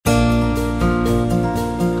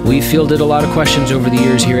We've fielded a lot of questions over the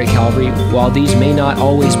years here at Calvary. While these may not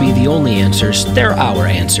always be the only answers, they're our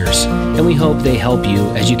answers, and we hope they help you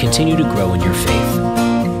as you continue to grow in your faith.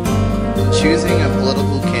 Choosing a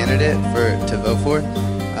political candidate to vote for,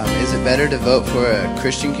 is it better to vote for a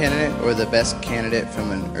Christian candidate or the best candidate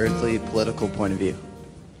from an earthly political point of view?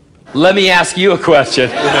 Let me ask you a question.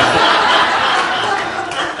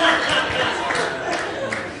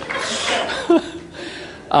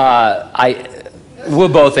 We'll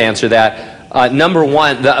both answer that. Number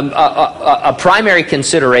one, a primary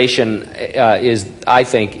consideration I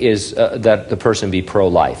think, is that the person be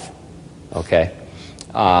pro-life. Okay?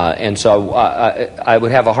 And so I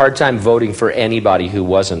would have a hard time voting for anybody who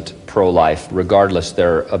wasn't pro-life, regardless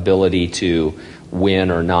their ability to win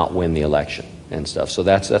or not win the election and stuff. So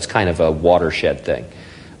that's kind of a watershed thing.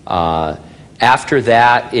 After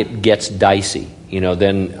that, it gets dicey.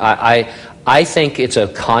 Then I think it's a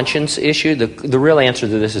conscience issue. The real answer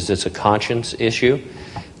to this is it's a conscience issue,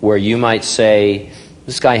 where you might say,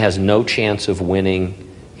 this guy has no chance of winning.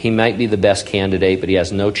 He might be the best candidate, but he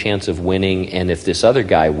has no chance of winning. And if this other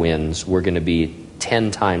guy wins, we're going to be 10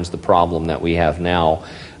 times the problem that we have now.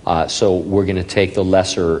 So we're going to take the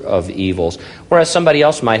lesser of evils. Whereas somebody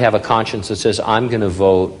else might have a conscience that says, I'm going to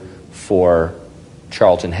vote for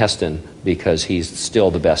Charlton Heston because he's still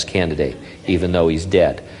the best candidate, even though he's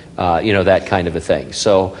dead. That kind of a thing.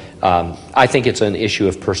 So I think it's an issue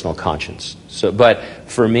of personal conscience. But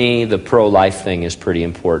for me, the pro-life thing is pretty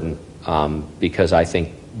important because I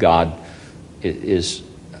think I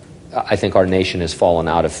think our nation has fallen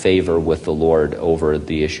out of favor with the Lord over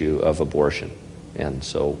the issue of abortion. And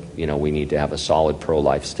so, we need to have a solid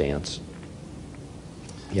pro-life stance.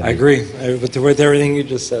 I agree with everything you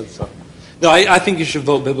just said. So, no, I think you should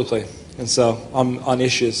vote biblically, and so on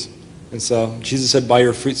issues. And so Jesus said, by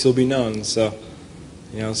your fruits you'll be known. And so,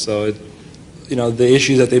 the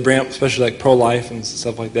issues that they bring up, especially like pro-life and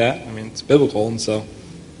stuff like that, it's biblical. And so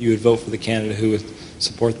you would vote for the candidate who would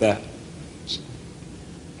support that.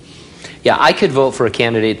 Yeah, I could vote for a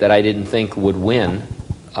candidate that I didn't think would win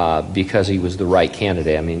because he was the right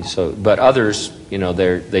candidate. But others,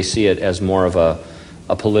 they see it as more of a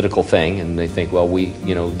political thing, and they think, well,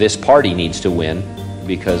 this party needs to win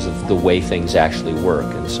because of the way things actually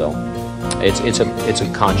work. And so it's a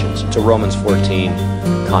conscience. It's a Romans 14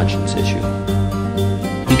 conscience issue.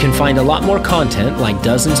 You can find a lot more content, like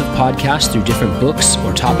dozens of podcasts through different books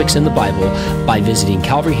or topics in the Bible, by visiting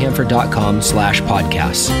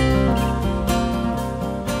calvaryhanford.com/podcasts.